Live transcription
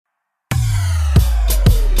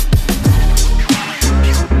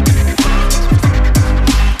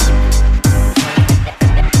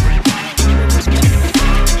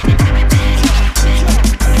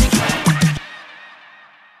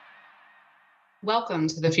Welcome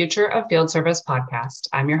to the Future of Field Service podcast.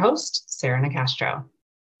 I'm your host, Sarah Nicastro.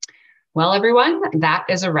 Well, everyone, that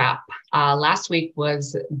is a wrap. Last week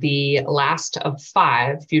was the last of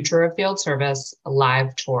 5 Future of Field Service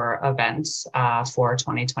live tour events for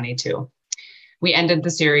 2022. We ended the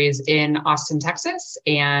series in Austin, Texas,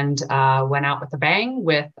 and went out with a bang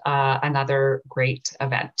with another great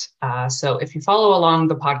event. So if you follow along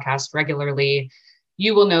the podcast regularly,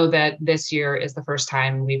 you will know that this year is the first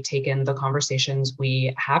time we've taken the conversations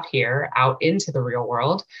we have here out into the real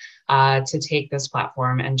world to take this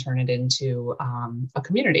platform and turn it into a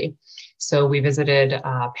community. So we visited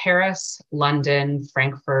Paris, London,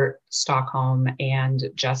 Frankfurt, Stockholm, and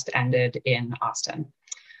just ended in Austin.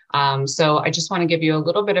 So I just want to give you a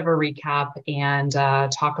little bit of a recap and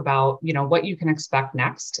talk about, what you can expect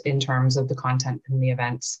next in terms of the content from the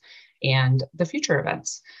events and the future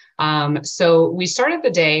events. So we started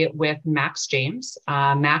the day with Max James.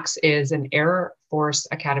 Max is an Air Force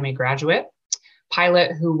Academy graduate,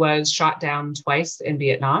 pilot who was shot down twice in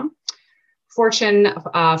Vietnam, Fortune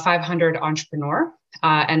 500 entrepreneur,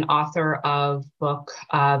 and author of book,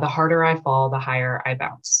 The Harder I Fall, The Higher I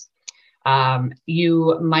Bounce.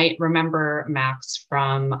 You might remember Max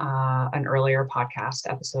from an earlier podcast,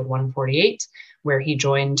 episode 148, where he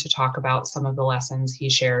joined to talk about some of the lessons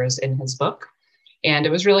he shares in his book. And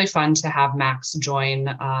it was really fun to have Max join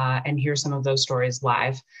and hear some of those stories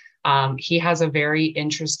live. He has a very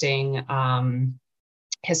interesting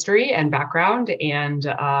history and background and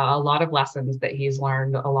a lot of lessons that he's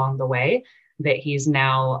learned along the way that he's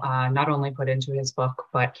now not only put into his book,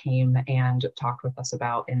 but came and talked with us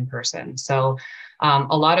about in person. So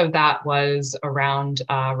a lot of that was around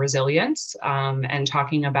resilience and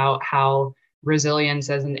talking about how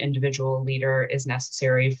resilience as an individual leader is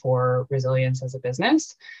necessary for resilience as a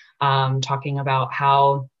business. Talking about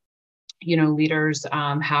how, leaders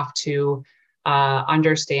have to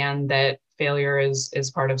understand that failure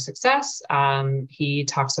is part of success. He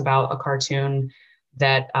talks about a cartoon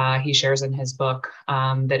that he shares in his book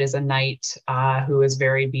that is a knight who is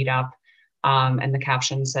very beat up. And the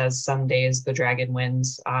caption says, "Some days the dragon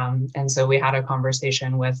wins." And so we had a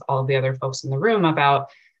conversation with all the other folks in the room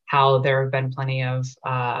about how there have been plenty of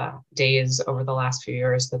days over the last few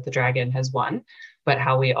years that the dragon has won, but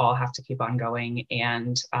how we all have to keep on going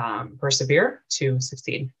and persevere to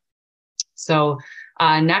succeed. So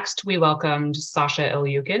next we welcomed Sasha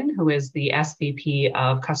Ilyukin, who is the SVP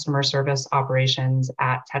of Customer Service Operations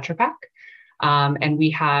at Tetra Pak. And we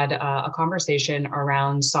had a conversation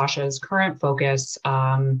around Sasha's current focus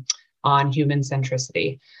on human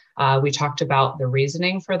centricity. We talked about the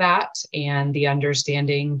reasoning for that and the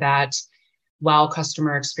understanding that while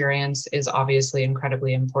customer experience is obviously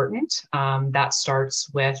incredibly important, that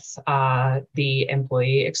starts with the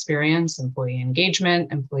employee experience, employee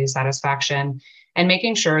engagement, employee satisfaction, and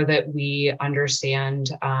making sure that we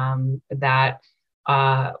understand that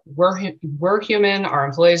we're human, our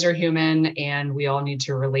employees are human, and we all need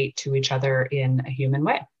to relate to each other in a human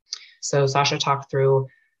way. So Sasha talked through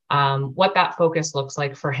what that focus looks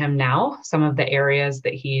like for him now, some of the areas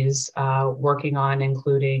that he's working on,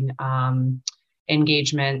 including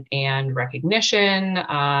engagement and recognition,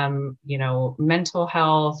 mental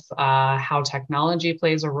health, how technology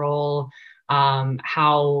plays a role,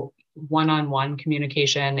 how one-on-one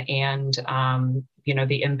communication and,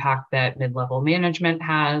 the impact that mid-level management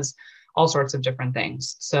has, all sorts of different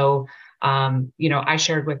things. So I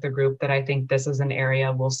shared with the group that I think this is an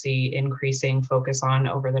area we'll see increasing focus on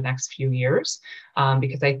over the next few years,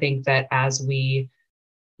 because I think that as we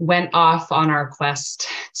went off on our quest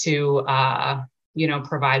to,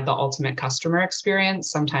 provide the ultimate customer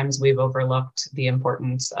experience, sometimes we've overlooked the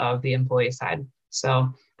importance of the employee side.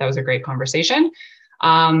 So that was a great conversation.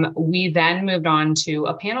 We then moved on to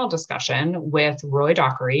a panel discussion with Roy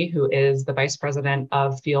Dockery, who is the Vice President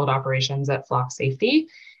of Field Operations at Flock Safety,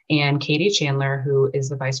 and Katie Chandler, who is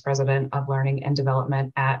the Vice President of Learning and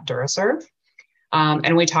Development at Duraserve.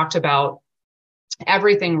 And we talked about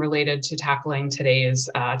everything related to tackling today's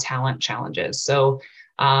talent challenges. So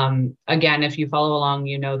again, if you follow along,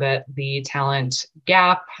 you know that the talent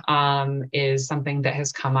gap is something that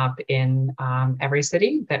has come up in every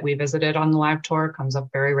city that we visited on the live tour, comes up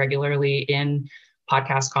very regularly in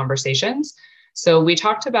podcast conversations. So we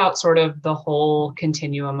talked about sort of the whole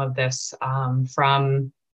continuum of this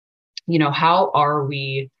from, how are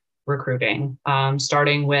we recruiting?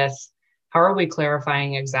 Starting with how are we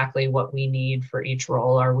clarifying exactly what we need for each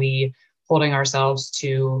role? Are we holding ourselves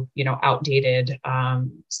to, outdated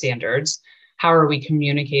standards? How are we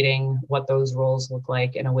communicating what those roles look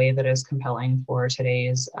like in a way that is compelling for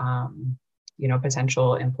today's,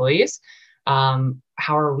 potential employees? How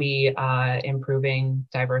how are we improving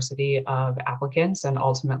diversity of applicants and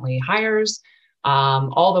ultimately hires,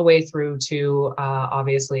 all the way through to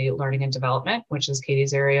obviously learning and development, which is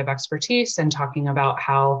Katie's area of expertise, and talking about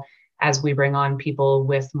how, as we bring on people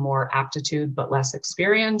with more aptitude but less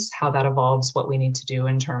experience, how that evolves what we need to do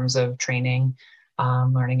in terms of training,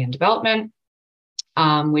 learning and development.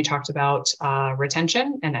 We talked about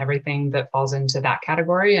retention and everything that falls into that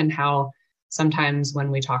category, and how sometimes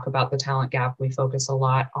when we talk about the talent gap, we focus a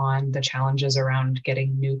lot on the challenges around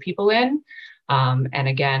getting new people in, and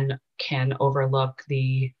again, can overlook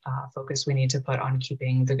the focus we need to put on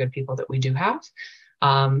keeping the good people that we do have.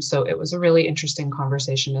 So it was a really interesting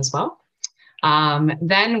conversation as well.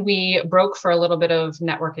 Then we broke for a little bit of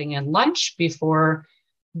networking and lunch before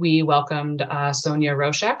we welcomed Sonia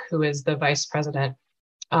Roshek, who is the Vice President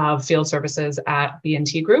of Field Services at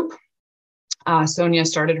B&T Group. Sonia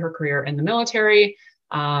started her career in the military,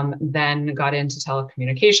 then got into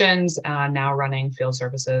telecommunications, now running field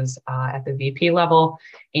services at the VP level,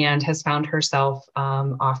 and has found herself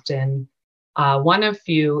often one of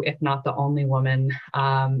few, if not the only woman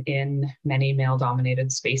in many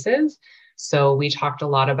male-dominated spaces. So we talked a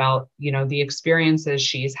lot about, the experiences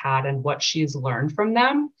she's had and what she's learned from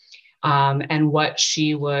them, and what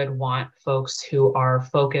she would want folks who are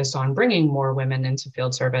focused on bringing more women into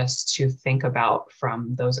field service to think about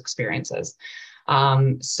from those experiences.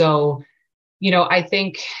 So, I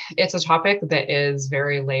think it's a topic that is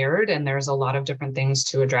very layered and there's a lot of different things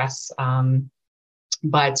to address.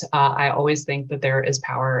 But I always think that there is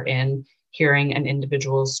power in hearing an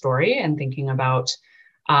individual's story and thinking about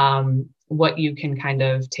what you can kind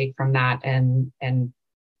of take from that and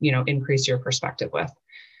increase your perspective with.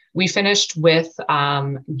 We finished with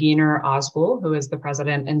Geener Ozgul, who is the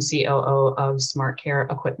president and COO of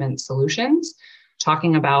SmartCare Equipment Solutions,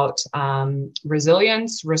 talking about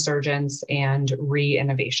resilience, resurgence, and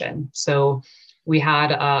re-innovation. So we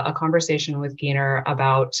had a conversation with Geener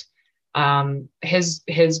about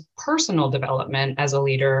his personal development as a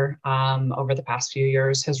leader over the past few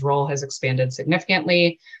years. His role has expanded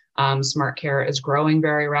significantly. SmartCare is growing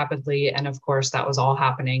very rapidly. And of course, that was all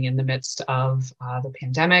happening in the midst of the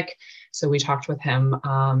pandemic. So we talked with him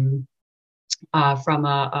from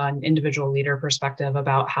an individual leader perspective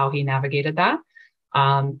about how he navigated that.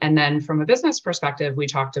 And then from a business perspective, we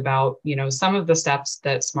talked about, some of the steps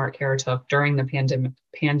that SmartCare took during the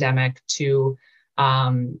pandemic to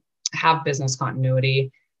have business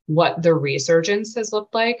continuity, what the resurgence has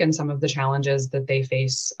looked like, and some of the challenges that they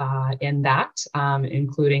face in that,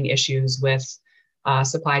 including issues with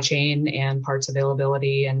supply chain and parts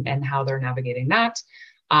availability and how they're navigating that,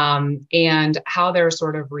 and how they're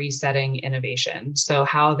sort of resetting innovation. So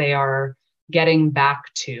how they are getting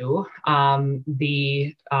back to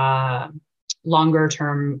the longer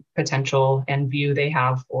term potential and view they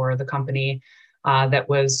have for the company that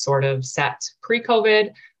was sort of set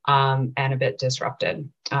pre-COVID, and a bit disrupted.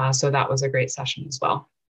 So that was a great session as well.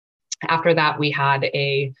 After that, we had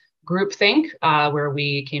a group think where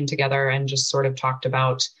we came together and just sort of talked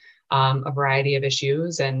about a variety of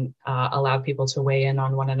issues and allowed people to weigh in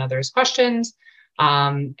on one another's questions,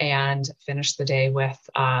 and finished the day with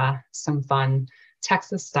some fun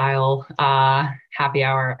Texas style happy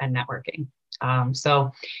hour and networking.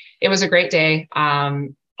 So it was a great day.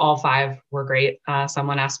 All five were great.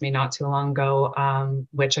 Someone asked me not too long ago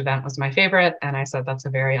which event was my favorite, and I said that's a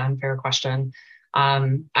very unfair question.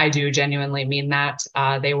 I do genuinely mean that.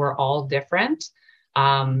 They were all different.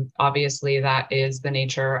 Obviously, that is the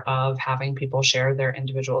nature of having people share their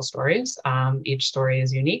individual stories. Each story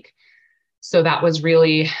is unique. So that was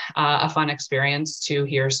really a fun experience to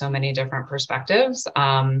hear so many different perspectives.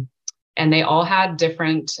 And they all had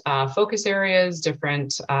different focus areas,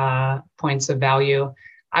 different points of value.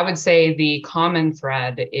 I would say the common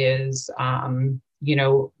thread is,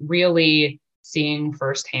 really seeing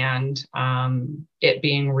firsthand it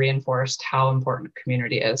being reinforced how important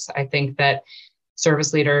community is. I think that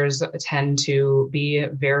service leaders tend to be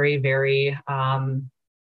very, very,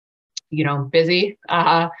 busy,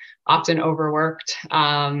 often overworked,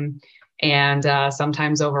 and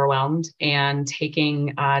sometimes overwhelmed, and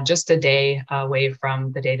taking just a day away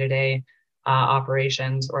from the day-to-day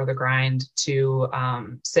operations or the grind to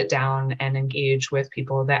sit down and engage with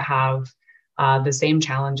people that have the same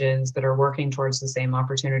challenges, that are working towards the same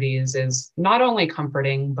opportunities, is not only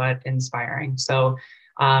comforting, but inspiring. So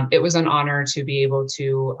it was an honor to be able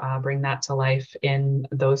to bring that to life in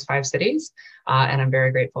those 5 cities. And I'm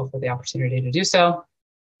very grateful for the opportunity to do so.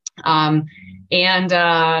 And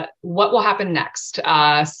what will happen next?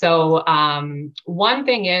 So one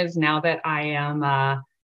thing is, now that I am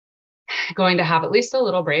going to have at least a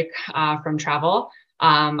little break from travel,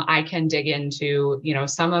 I can dig into,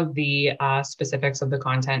 some of the specifics of the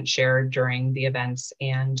content shared during the events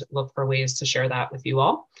and look for ways to share that with you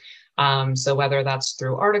all. So whether that's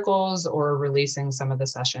through articles or releasing some of the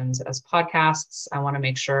sessions as podcasts, I want to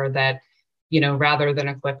make sure that, rather than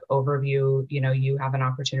a quick overview, you have an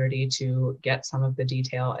opportunity to get some of the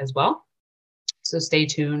detail as well. So stay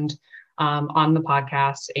tuned on the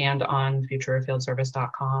podcast and on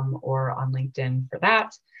futureoffieldservice.com or on LinkedIn for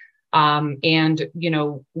that. And,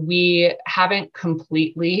 we haven't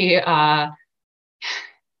completely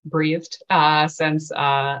breathed since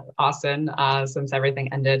Austin, since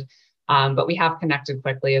everything ended. But we have connected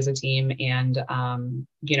quickly as a team. And,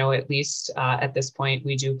 at least at this point,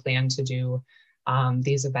 we do plan to do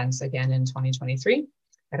these events again in 2023.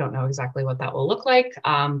 I don't know exactly what that will look like,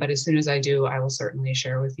 but as soon as I do, I will certainly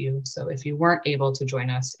share with you. So if you weren't able to join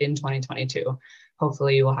us in 2022,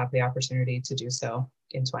 hopefully you will have the opportunity to do so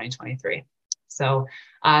in 2023. So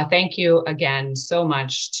thank you again so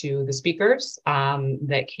much to the speakers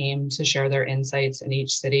that came to share their insights in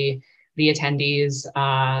each city, the attendees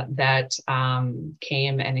that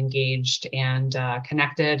came and engaged and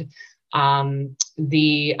connected,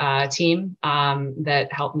 the team that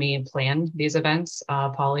helped me plan these events,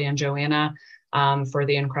 Polly and Joanna, for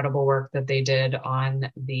the incredible work that they did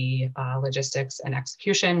on the logistics and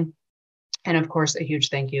execution. And of course, a huge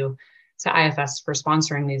thank you to IFS for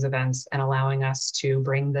sponsoring these events and allowing us to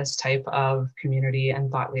bring this type of community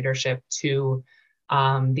and thought leadership to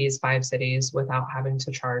these 5 cities without having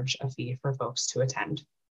to charge a fee for folks to attend.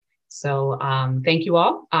 So thank you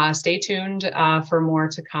all. Stay tuned for more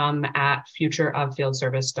to come at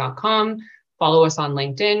futureoffieldservice.com. Follow us on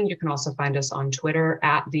LinkedIn. You can also find us on Twitter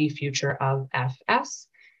at the Future of FS.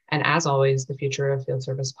 And as always, the Future of Field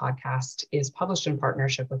Service podcast is published in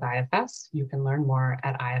partnership with IFS. You can learn more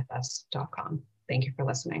at ifs.com. Thank you for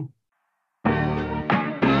listening.